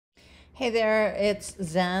Hey there, it's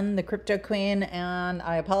Zen, the Crypto Queen, and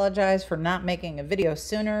I apologize for not making a video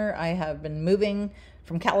sooner. I have been moving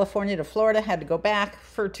from California to Florida, had to go back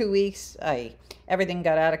for 2 weeks. Everything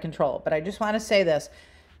got out of control. But I just want to say this.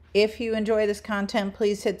 If you enjoy this content,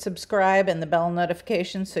 please hit subscribe and the bell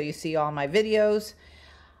notification so you see all my videos.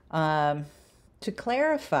 To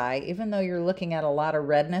clarify, even though you're looking at a lot of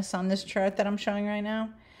redness on this chart that I'm showing right now,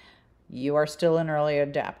 you are still an early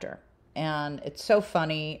adapter. And it's so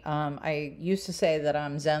funny. I used to say that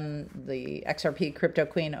I'm Zen, the XRP Crypto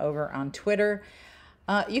Queen, over on Twitter.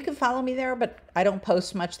 You can follow me there, but I don't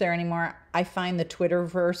post much there anymore. I find the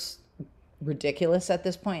Twitterverse ridiculous at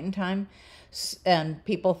this point in time. And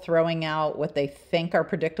people throwing out what they think are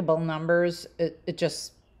predictable numbers, it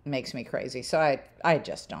just makes me crazy. So I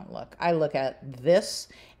just don't look. I look at this.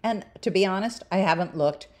 And to be honest, I haven't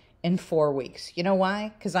looked in 4 weeks. You know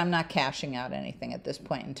why? Because I'm not cashing out anything at this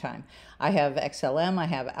point in time. I have XLM, I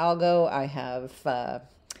have Algo, I have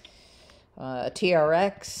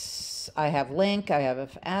TRX, I have Link, I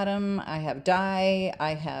have Atom, I have DAI,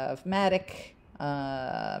 I have Matic.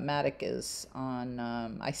 Matic is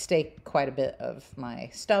on, I stake quite a bit of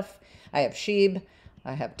my stuff. I have Sheeb,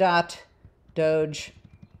 I have DOT, Doge,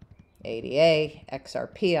 ADA,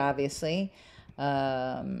 XRP, obviously.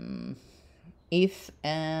 ETH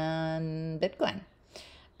and Bitcoin.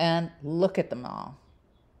 And look at them all,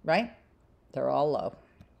 right? They're all low.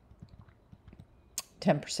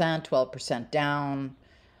 10%, 12% down.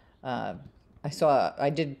 I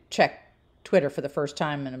did check Twitter for the first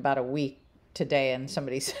time in about a week today, and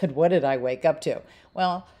somebody said, what did I wake up to?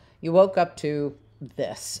 Well, you woke up to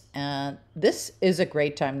this, and this is a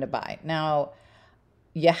great time to buy. Now,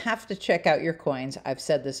 you have to check out your coins. I've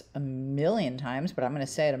said this a million times, but I'm going to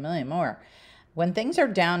say it a million more. When things are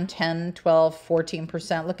down 10, 12,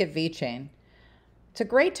 14%, look at VeChain. It's a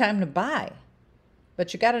great time to buy,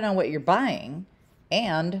 but you got to know what you're buying,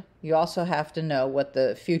 and you also have to know what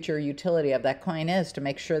the future utility of that coin is to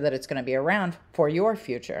make sure that it's going to be around for your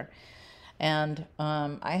future. And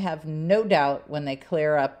I have no doubt when they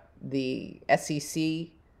clear up the SEC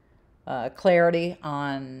clarity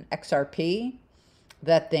on XRP,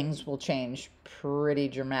 that things will change pretty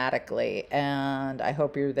dramatically, and I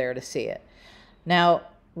hope you're there to see it. Now,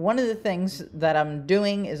 one of the things that I'm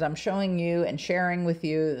doing is I'm showing you and sharing with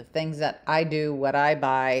you the things that I do, what I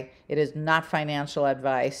buy. It is not financial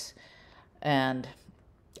advice, and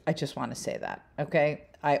I just want to say that, okay?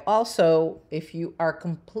 I also, if you are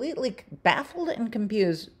completely baffled and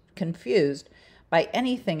confused by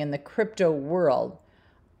anything in the crypto world,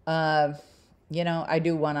 I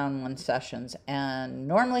do one-on-one sessions, and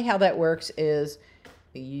normally how that works is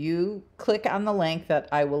you click on the link that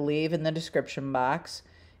I will leave in the description box.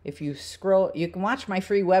 If you scroll, you can watch my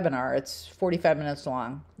free webinar. It's 45 minutes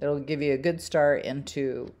long. It'll give you a good start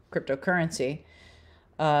into cryptocurrency.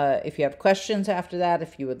 If you have questions after that,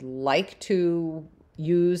 if you would like to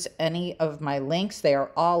use any of my links, they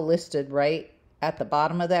are all listed right at the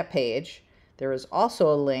bottom of that page. There is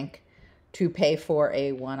also a link to pay for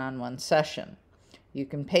a one-on-one session. You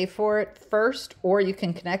can pay for it first, or you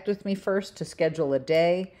can connect with me first to schedule a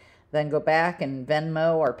day, then go back and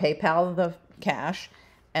Venmo or PayPal the cash,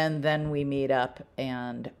 and then we meet up.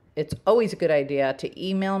 And it's always a good idea to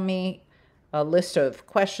email me a list of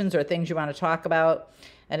questions or things you want to talk about.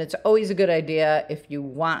 And it's always a good idea if you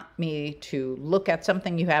want me to look at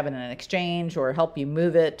something you have in an exchange or help you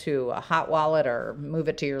move it to a hot wallet or move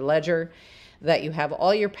it to your ledger, that you have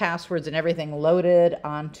all your passwords and everything loaded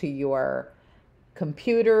onto your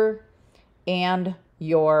computer and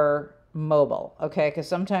your mobile, okay? Because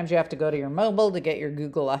sometimes you have to go to your mobile to get your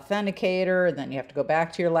Google Authenticator, and then you have to go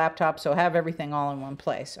back to your laptop, so have everything all in one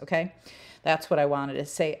place, okay? That's what I wanted to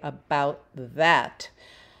say about that.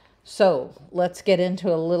 So let's get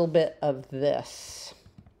into a little bit of this.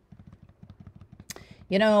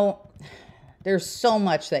 There's so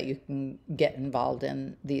much that you can get involved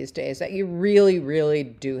in these days that you really, really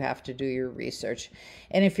do have to do your research.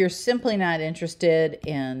 And if you're simply not interested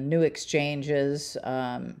in new exchanges,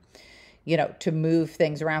 to move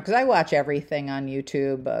things around, because I watch everything on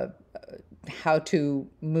YouTube, how to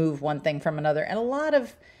move one thing from another. And a lot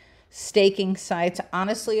of staking sites,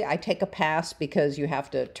 honestly, I take a pass because you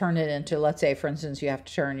have to turn it into, let's say, for instance, you have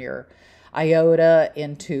to turn your IOTA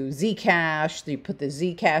into Zcash. You put the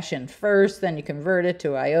Zcash in first, then you convert it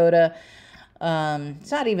to IOTA.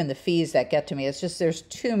 It's not even the fees that get to me. It's just there's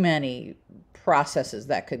too many processes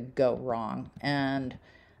that could go wrong, and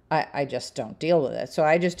I just don't deal with it. So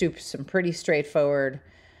I just do some pretty straightforward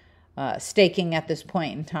staking at this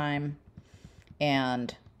point in time,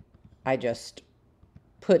 and I just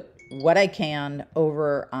put what I can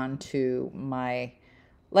over onto my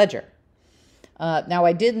ledger. Now,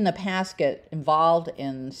 I did in the past get involved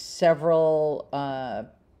in several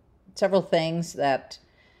things that,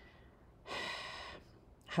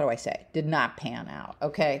 how do I say, did not pan out,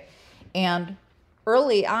 okay? And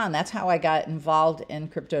early on, that's how I got involved in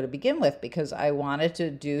crypto to begin with, because I wanted to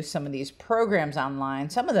do some of these programs online,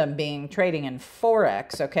 some of them being trading in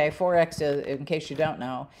Forex, okay? Forex, in case you don't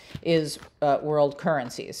know, is world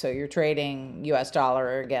currency. So you're trading US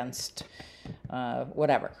dollar against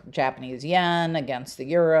whatever, Japanese yen against the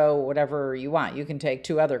euro, whatever you want. You can take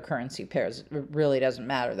two other currency pairs. It really doesn't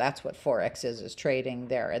matter. That's what Forex is trading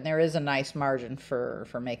there. And there is a nice margin for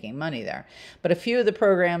making money there. But a few of the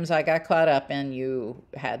programs I got caught up in, you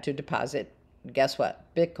had to deposit, guess what?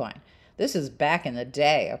 Bitcoin. This is back in the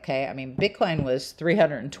day, okay? I mean, Bitcoin was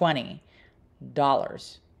 $320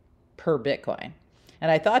 per Bitcoin. And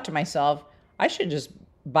I thought to myself, I should just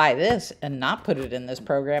buy this and not put it in this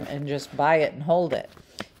program and just buy it and hold it.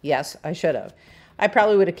 Yes, I should have. I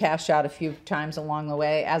probably would have cashed out a few times along the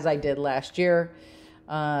way, as I did last year.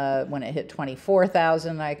 When it hit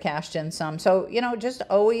 24,000, I cashed in some. So, just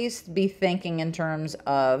always be thinking in terms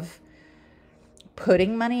of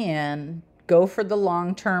putting money in, go for the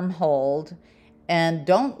long-term hold, and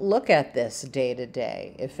don't look at this day to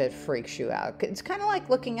day if it freaks you out. It's kind of like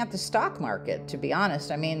looking at the stock market, to be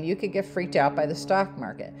honest. I mean, you could get freaked out by the stock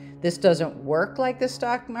market. This doesn't work like the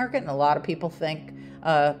stock market, and a lot of people think,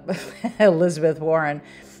 Elizabeth Warren,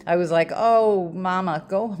 I was like, oh, mama,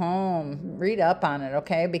 go home, read up on it,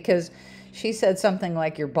 okay? Because she said something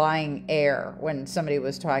like you're buying air when somebody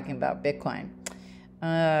was talking about Bitcoin.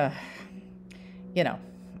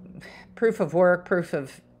 Proof of work, proof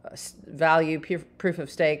of value, proof of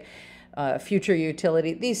stake, future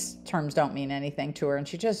utility. These terms don't mean anything to her. And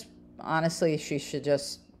she should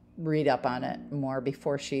just read up on it more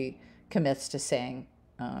before she commits to saying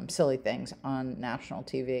silly things on national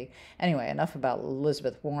TV. Anyway, enough about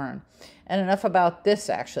Elizabeth Warren. And enough about this,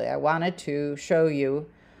 actually. I wanted to show you,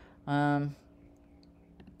 some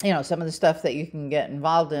of the stuff that you can get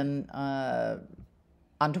involved in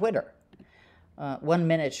on Twitter. 1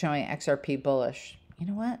 minute showing XRP bullish. You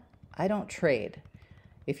know what? I don't trade.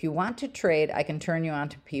 If you want to trade, I can turn you on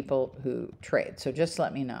to people who trade. So just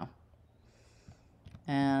let me know.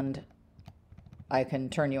 And I can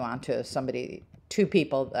turn you on to two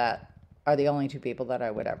people that are the only two people that I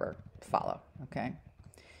would ever follow. Okay.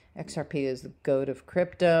 XRP is the goat of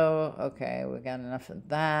crypto. Okay. We got enough of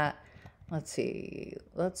that. Let's see.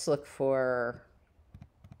 Let's look for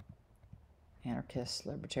anarchist,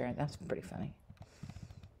 libertarian. That's pretty funny.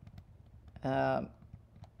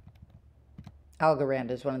 Algorand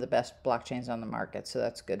is one of the best blockchains on the market, so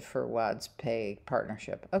that's good for WAD's Pay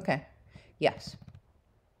partnership. Okay, yes,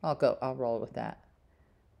 I'll roll with that.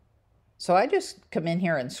 So I just come in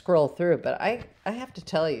here and scroll through, but I have to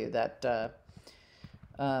tell you that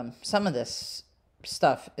some of this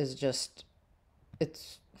stuff is just,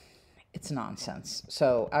 it's nonsense.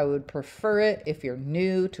 So I would prefer it if you're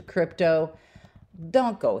new to crypto.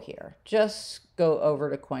 Don't go here. Just go over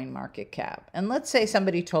to CoinMarketCap. And let's say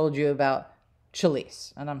somebody told you about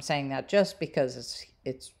Chalice. And I'm saying that just because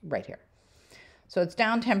it's right here. So it's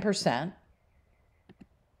down 10%.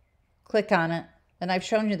 Click on it. And I've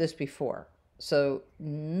shown you this before. So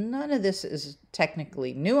none of this is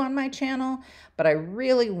technically new on my channel, but I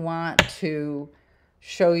really want to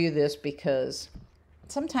show you this because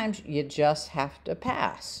sometimes you just have to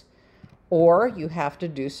pass. Or you have to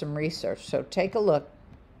do some research. So take a look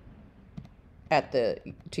at the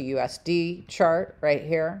USD chart right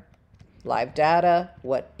here. Live data.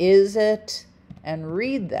 What is it? And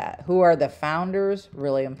read that. Who are the founders?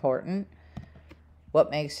 Really important.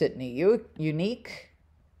 What makes it unique?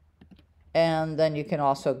 And then you can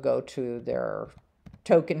also go to their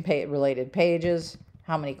token related pages.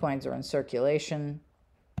 How many coins are in circulation?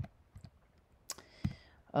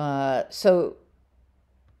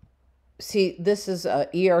 See, this is a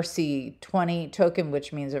ERC20 token,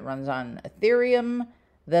 which means it runs on Ethereum.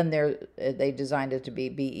 Then they designed it to be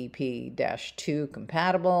BEP-2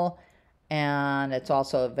 compatible. And it's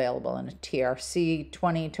also available in a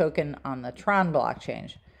TRC20 token on the Tron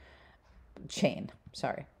blockchain.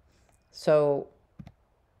 So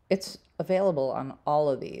it's available on all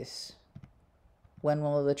of these. When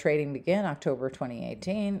will the trading begin? October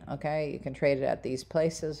 2018. Okay, you can trade it at these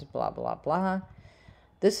places, blah, blah, blah.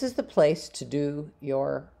 This is the place to do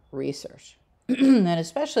your research. And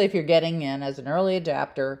especially if you're getting in as an early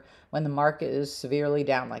adapter when the market is severely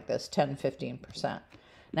down like this, 10, 15%.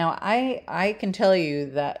 Now, I can tell you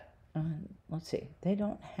that, let's see, they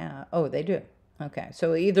don't have, oh, they do. Okay,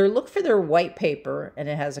 so either look for their white paper and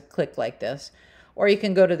it has a click like this, or you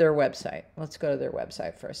can go to their website. Let's go to their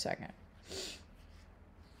website for a second.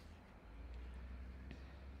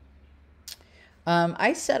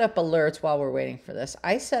 I set up alerts while we're waiting for this.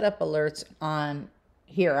 I set up alerts on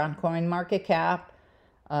here on CoinMarketCap.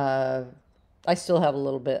 I still have a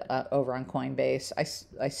little bit over on Coinbase.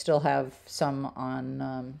 I still have some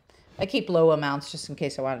on, I keep low amounts just in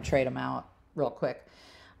case I want to trade them out real quick.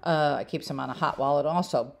 I keep some on a hot wallet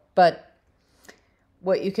also. But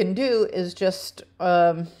what you can do is just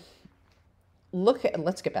look at,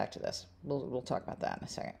 let's get back to this. We'll talk about that in a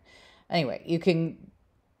second. Anyway, you can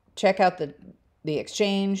check out the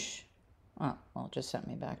exchange. Oh, well, it just sent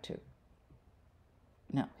me back to,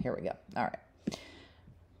 no, here we go. All right.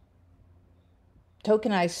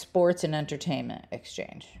 Tokenized sports and entertainment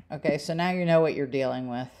exchange. Okay, so now you know what you're dealing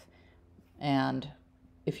with. And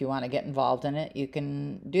if you want to get involved in it, you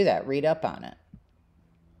can do that. Read up on it.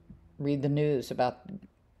 Read the news about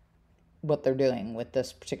what they're doing with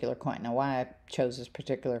this particular coin. Now, why I chose this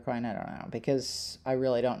particular coin, I don't know, because I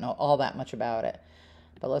really don't know all that much about it.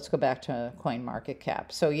 But let's go back to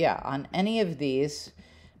CoinMarketCap. So yeah, on any of these,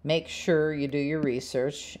 make sure you do your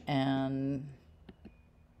research and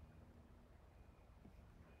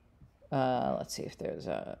let's see if there's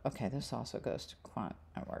a, okay, this also goes to Quant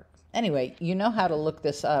Network. Anyway, you know how to look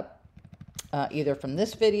this up either from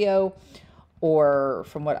this video or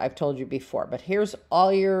from what I've told you before. But here's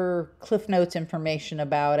all your Cliff Notes information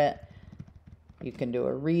about it. You can do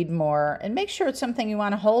a read more and make sure it's something you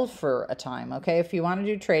want to hold for a time, okay? If you want to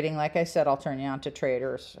do trading, like I said, I'll turn you on to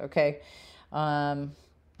traders, okay?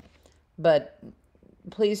 But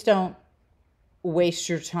please don't waste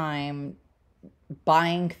your time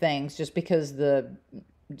buying things just because a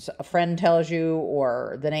friend tells you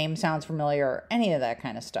or the name sounds familiar or any of that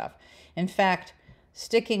kind of stuff. In fact,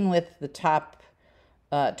 sticking with the top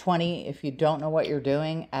 20 if you don't know what you're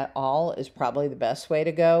doing at all is probably the best way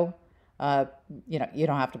to go. You know, you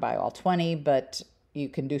don't have to buy all 20, but you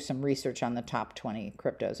can do some research on the top 20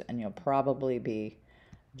 cryptos and you'll probably be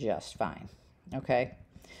just fine. Okay.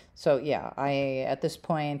 So yeah, at this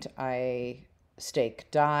point, I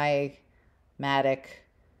stake DAI, Matic,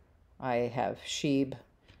 I have Sheeb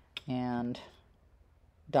and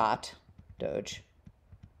DOT, Doge,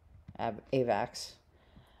 AVAX.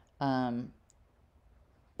 And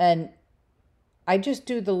I just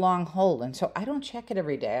do the long hold. And so I don't check it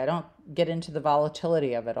every day. I don't get into the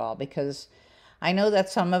volatility of it all because I know that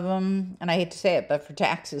some of them, and I hate to say it, but for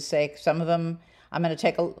tax's sake, some of them I'm going to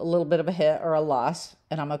take a little bit of a hit or a loss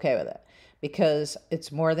and I'm okay with it because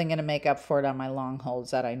it's more than going to make up for it on my long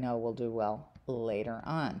holds that I know will do well later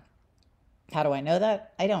on. How do I know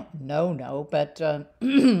that? I don't know, but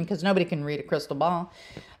because nobody can read a crystal ball.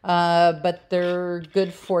 But they're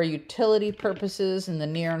good for utility purposes in the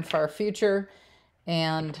near and far future.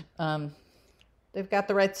 And they've got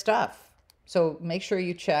the right stuff. So make sure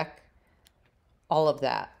you check all of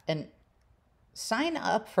that. And sign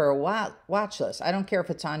up for a watch list. I don't care if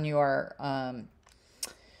it's on your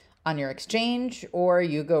exchange or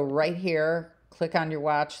you go right here, click on your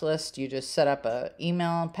watch list. You just set up an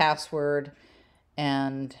email and password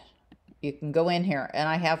and you can go in here. And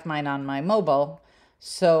I have mine on my mobile.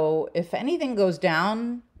 So if anything goes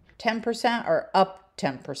down 10% or up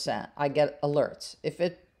 10%, I get alerts. If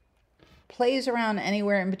it plays around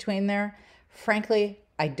anywhere in between there, frankly,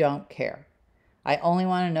 I don't care. I only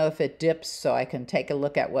want to know if it dips so I can take a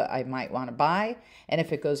look at what I might want to buy. And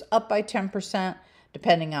if it goes up by 10%,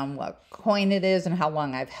 depending on what coin it is and how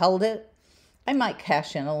long I've held it, I might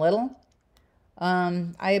cash in a little.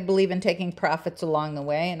 I believe in taking profits along the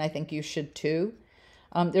way, and I think you should too.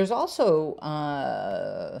 There's also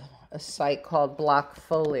a site called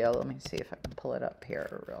Blockfolio. Let me see if I can pull it up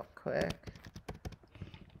here real quick.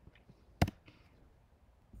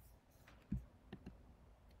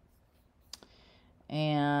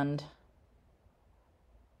 And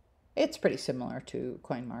it's pretty similar to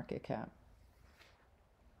CoinMarketCap.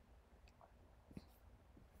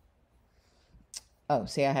 Oh,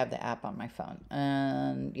 see, I have the app on my phone.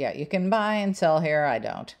 And yeah, you can buy and sell here. I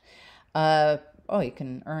don't. Oh, you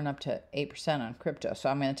can earn up to 8% on crypto. So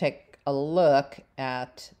I'm going to take a look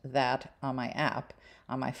at that on my app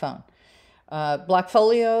on my phone.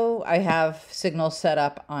 Blockfolio, I have signals set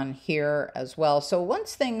up on here as well. So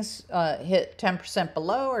once things hit 10%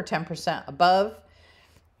 below or 10% above,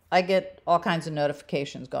 I get all kinds of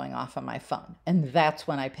notifications going off on my phone. And that's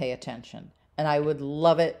when I pay attention. And I would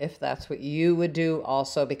love it if that's what you would do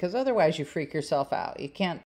also, because otherwise you freak yourself out. You can't